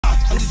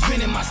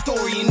spinning my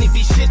story and it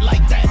be shit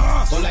like that.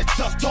 All that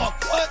tough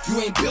talk, what?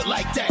 You ain't built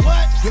like that.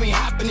 What? You ain't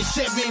hopping the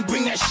Chevy and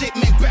bring that shit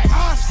man back.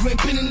 You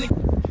ain't been in the...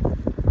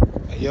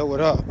 Hey, yo,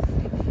 what up?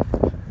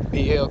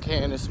 BLK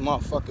and this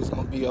motherfucker's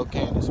gonna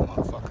BLK and this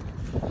motherfucker.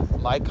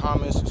 Like,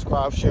 comment,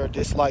 subscribe, share,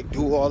 dislike,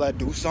 do all that,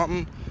 do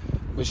something,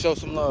 but show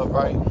some love,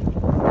 right? So,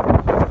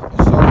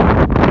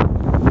 I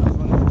just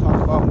wanted to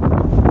talk about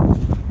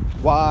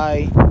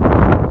why a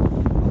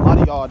lot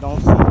of y'all don't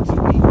seem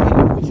to be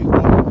getting what you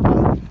want in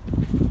life.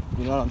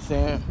 You know what I'm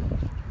saying?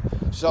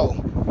 So,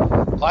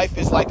 life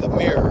is like a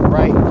mirror,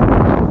 right? The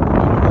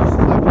universe is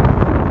like a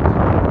mirror.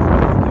 So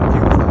if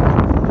you're confused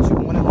on what you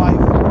want in life,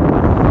 the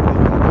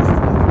universe is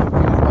going to be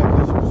confused right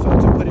with you. So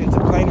to put it into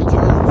plainer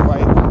terms,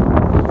 right?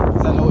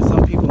 Because I know there's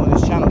some people on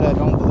this channel that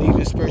don't believe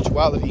in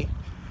spirituality,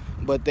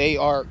 but they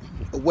are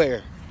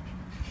aware.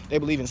 They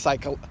believe in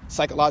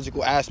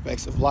psychological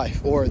aspects of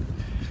life, or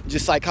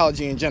just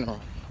psychology in general,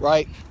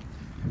 right?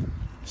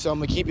 So I'm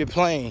gonna keep it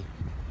plain.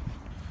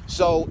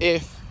 So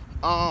if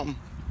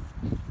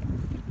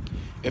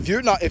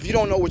you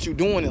don't know what you're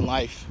doing in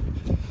life,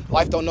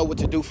 life don't know what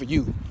to do for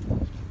you.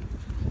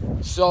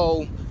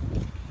 So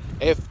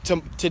if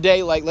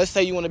today, like, let's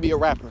say you want to be a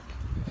rapper,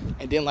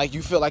 and then like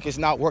you feel like it's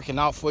not working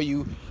out for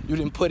you, you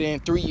didn't put in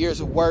 3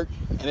 years of work,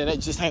 and then it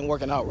just ain't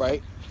working out,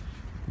 right?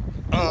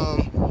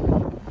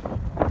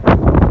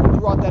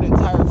 Throughout that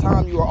entire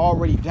time, you are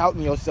already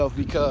doubting yourself,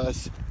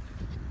 because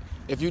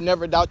if you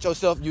never doubt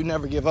yourself, you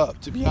never give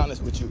up, to be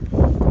honest with you.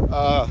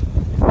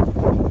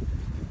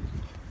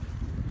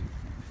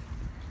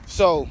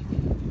 So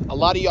a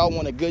lot of y'all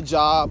want a good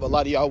job, a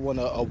lot of y'all want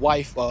a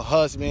wife, a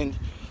husband,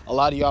 a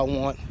lot of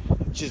y'all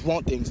just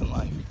want things in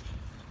life,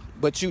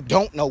 but you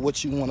don't know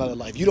what you want out of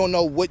life. You don't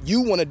know what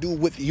you want to do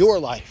with your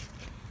life.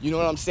 You know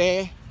what I'm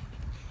saying?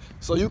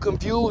 So you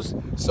confuse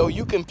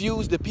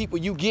the people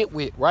you get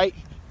with, right?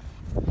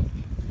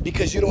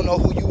 Because you don't know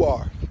who you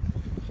are,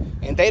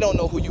 and they don't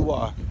know who you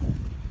are,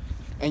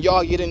 and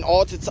y'all get in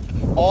all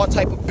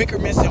type of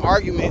bickerments and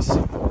arguments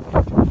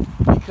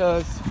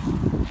because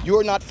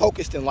you're not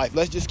focused in life.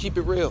 Let's just keep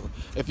it real.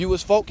 If you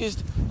was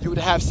focused, you would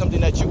have something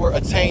that you were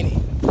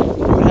attaining.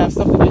 You would have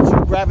something that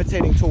you're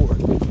gravitating toward.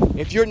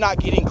 If you're not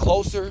getting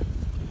closer,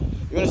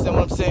 you understand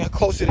what I'm saying?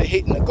 Closer to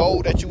hitting the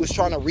goal that you was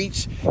trying to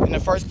reach in the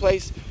first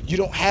place, you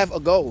don't have a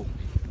goal.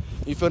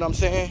 You feel what I'm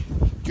saying?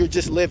 You're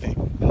just living.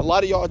 And a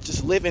lot of y'all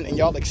just living, and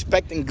y'all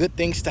expecting good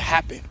things to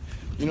happen.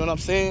 You know what I'm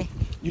saying?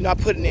 You're not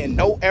putting in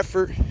no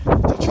effort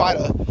to try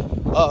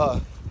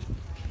to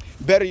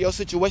better your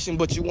situation,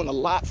 but you want a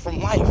lot from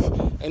life,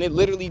 and it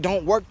literally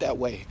don't work that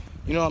way.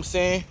 You know what I'm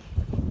saying?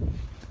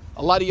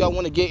 A lot of y'all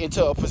want to get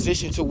into a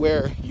position to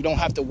where you don't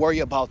have to worry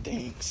about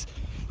things.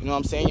 You know what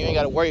I'm saying? You ain't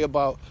got to worry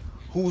about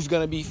who's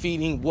going to be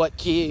feeding what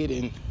kid,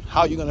 and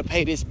how you're going to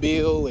pay this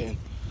bill, and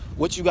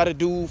what you got to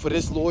do for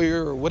this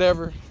lawyer or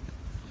whatever.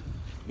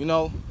 You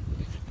know,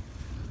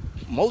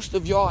 most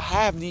of y'all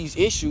have these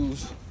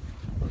issues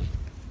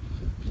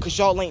because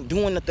y'all ain't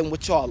doing nothing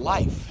with y'all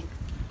life.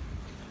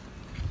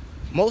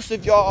 Most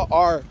of y'all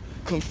are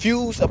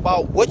confused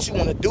about what you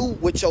want to do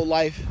with your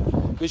life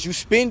because you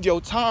spend your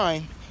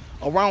time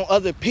around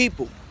other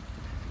people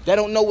that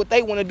don't know what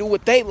they want to do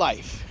with their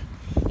life.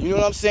 You know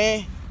what I'm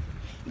saying?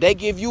 They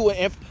give you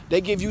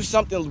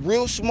something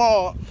real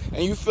small,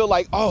 and you feel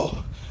like,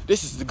 oh,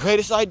 this is the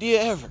greatest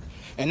idea ever.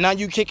 And now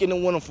you kicking the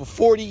window for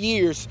 40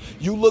 years.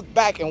 You look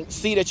back and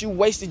see that you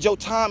wasted your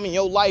time in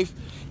your life,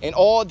 and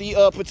all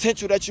the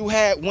potential that you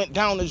had went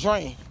down the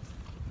drain.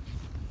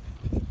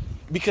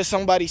 Because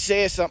somebody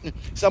said something,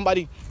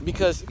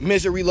 because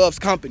misery loves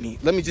company.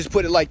 Let me just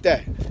put it like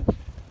that,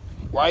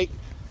 right?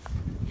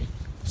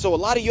 So a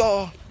lot of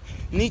y'all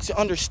need to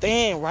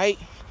understand, right,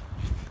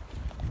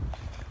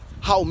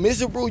 how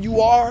miserable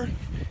you are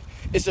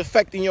is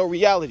affecting your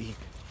reality.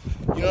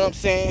 You know what I'm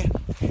saying?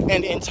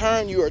 And in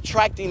turn, you're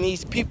attracting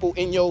these people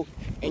in your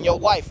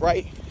life,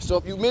 right? So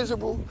if you're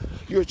miserable,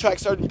 you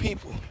attract certain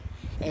people.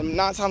 And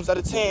 9 times out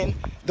of 10,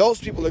 those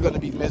people are going to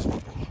be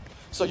miserable.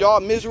 So y'all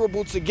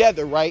miserable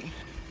together, right?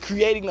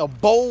 Creating a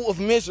bowl of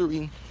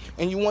misery,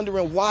 and you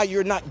wondering why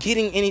you're not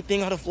getting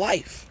anything out of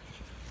life.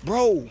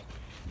 Bro,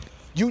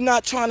 you're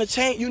not trying to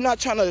change. You're not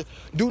trying to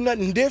do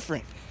nothing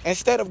different.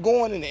 Instead of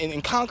going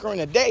and conquering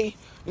a day,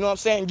 you know what I'm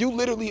saying? You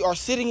literally are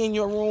sitting in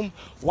your room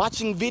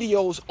watching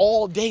videos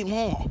all day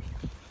long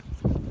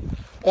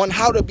on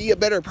how to be a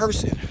better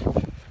person.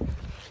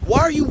 Why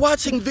are you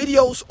watching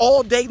videos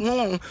all day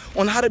long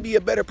on how to be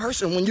a better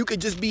person when you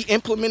could just be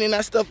implementing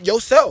that stuff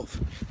yourself?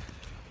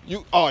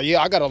 Oh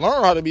yeah, I gotta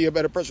learn how to be a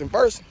better person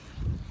first.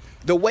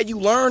 The way you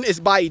learn is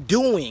by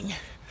doing.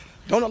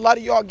 Don't a lot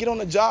of y'all get on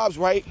the jobs,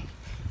 right?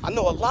 I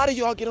know a lot of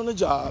y'all get on the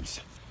jobs,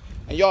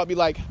 and y'all be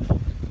like,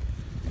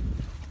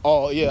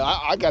 oh yeah,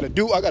 I gotta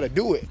do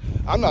it.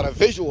 I'm not a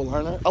visual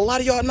learner. A lot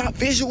of y'all are not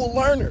visual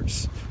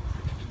learners.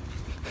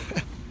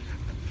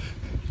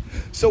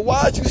 So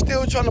why are you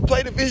still trying to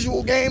play the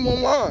visual game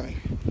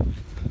online?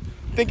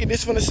 Thinking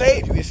this gonna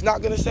save you. It's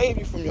not gonna save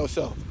you from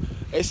yourself.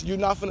 You're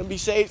not gonna be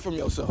saved from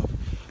yourself.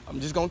 I'm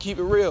just gonna keep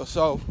it real.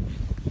 So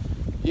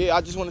yeah,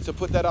 I just wanted to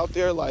put that out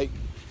there. Like,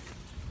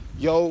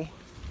 we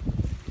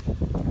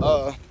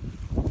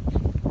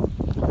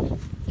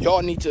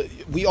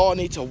all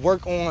need to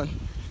work on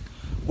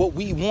what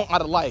we want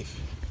out of life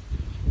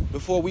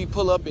before we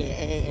pull up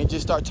and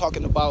just start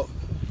talking about,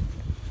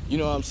 you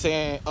know what I'm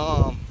saying?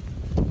 Oh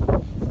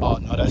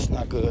no, that's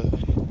not good.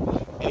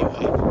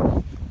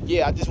 Anyway,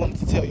 yeah, I just wanted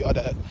to tell y'all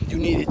that you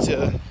needed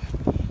to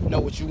know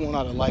what you want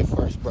out of life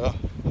first, bro.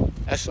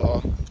 That's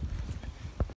all.